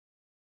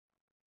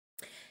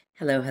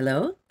Hello,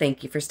 hello.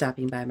 Thank you for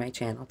stopping by my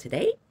channel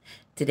today.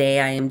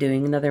 Today I am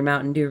doing another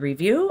Mountain Dew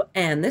review,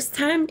 and this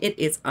time it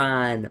is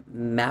on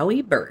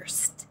Maui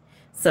Burst.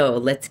 So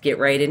let's get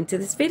right into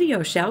this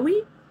video, shall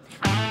we?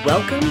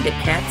 Welcome to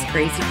Cat's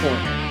Crazy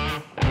Corner.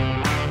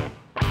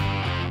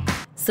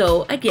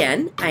 So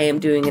again, I am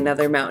doing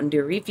another Mountain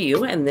Dew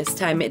review, and this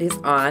time it is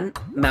on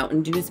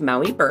Mountain Dew's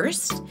Maui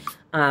Burst.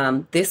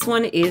 This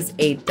one is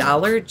a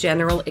Dollar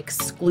General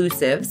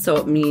exclusive, so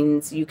it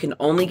means you can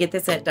only get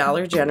this at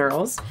Dollar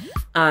General's.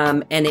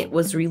 And it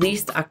was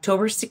released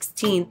October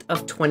 16th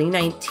of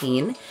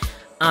 2019.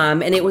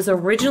 And it was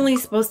originally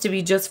supposed to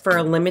be just for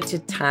a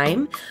limited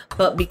time,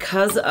 but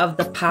because of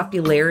the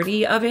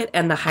popularity of it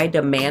and the high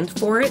demand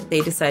for it,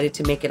 they decided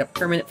to make it a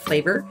permanent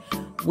flavor,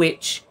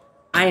 which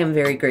I am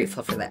very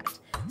grateful for that.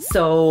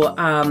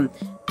 So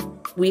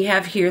we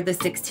have here the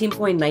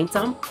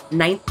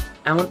 16.9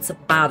 ounce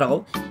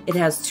bottle. It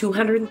has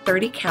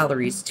 230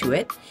 calories to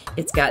it.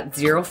 It's got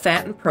 0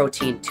 fat and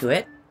protein to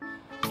it.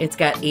 It's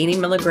got 80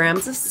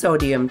 milligrams of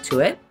sodium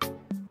to it.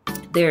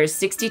 There's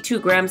 62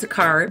 grams of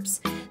carbs.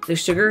 The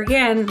sugar,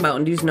 again,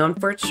 Mountain Dew's known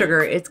for its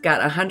sugar. It's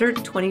got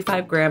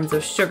 125 grams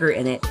of sugar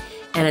in it,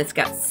 and it's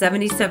got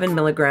 77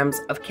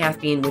 milligrams of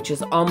caffeine, which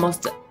is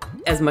almost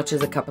as much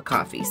as a cup of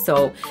coffee.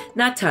 So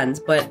not tons,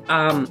 but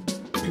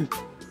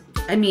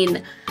I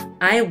mean,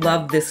 I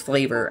love this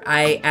flavor.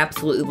 I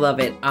absolutely love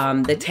it.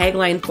 The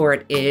tagline for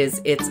it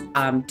is, it's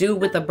Dew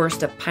with a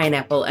burst of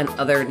pineapple and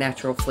other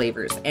natural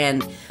flavors.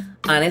 And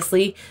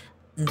honestly,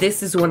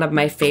 this is one of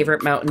my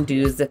favorite Mountain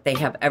Dews that they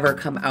have ever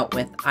come out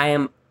with.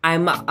 I'm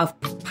a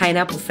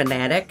pineapple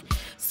fanatic,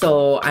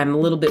 so I'm a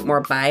little bit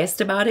more biased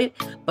about it.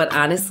 But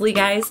honestly,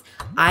 guys,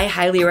 I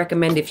highly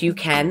recommend, if you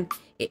can,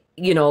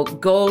 you know,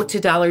 go to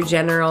Dollar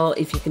General.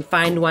 If you can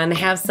find one,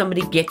 have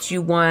somebody get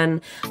you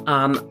one.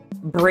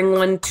 Bring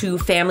one to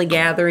family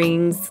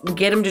gatherings,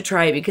 get them to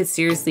try it, because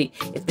seriously,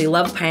 if they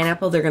love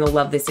pineapple, they're gonna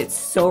love this. It's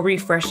so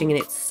refreshing and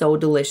it's so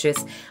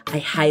delicious. I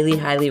highly,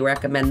 highly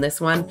recommend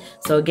this one.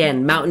 So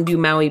again, Mountain Dew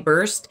Maui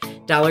Burst,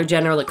 Dollar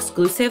General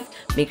exclusive.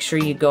 Make sure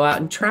you go out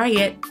and try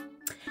it.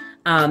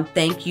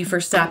 Thank you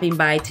for stopping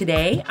by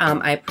today.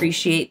 I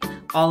appreciate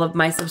all of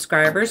my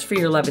subscribers for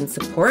your love and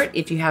support.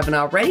 If you haven't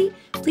already,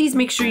 please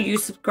make sure you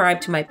subscribe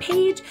to my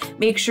page.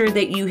 Make sure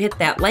that you hit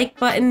that like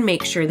button.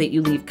 Make sure that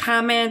you leave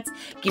comments.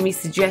 Give me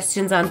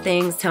suggestions on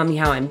things. Tell me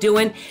how I'm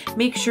doing.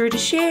 Make sure to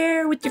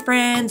share with your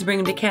friends. Bring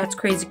them to Cat's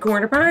Crazy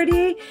Corner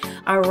Party.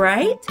 All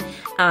right.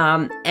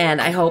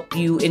 And I hope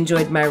you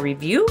enjoyed my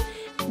review.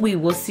 We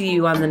will see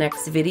you on the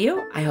next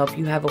video. I hope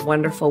you have a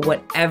wonderful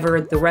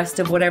the rest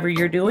of whatever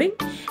you're doing.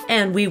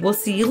 And we will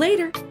see you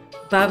later.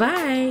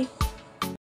 Bye-bye.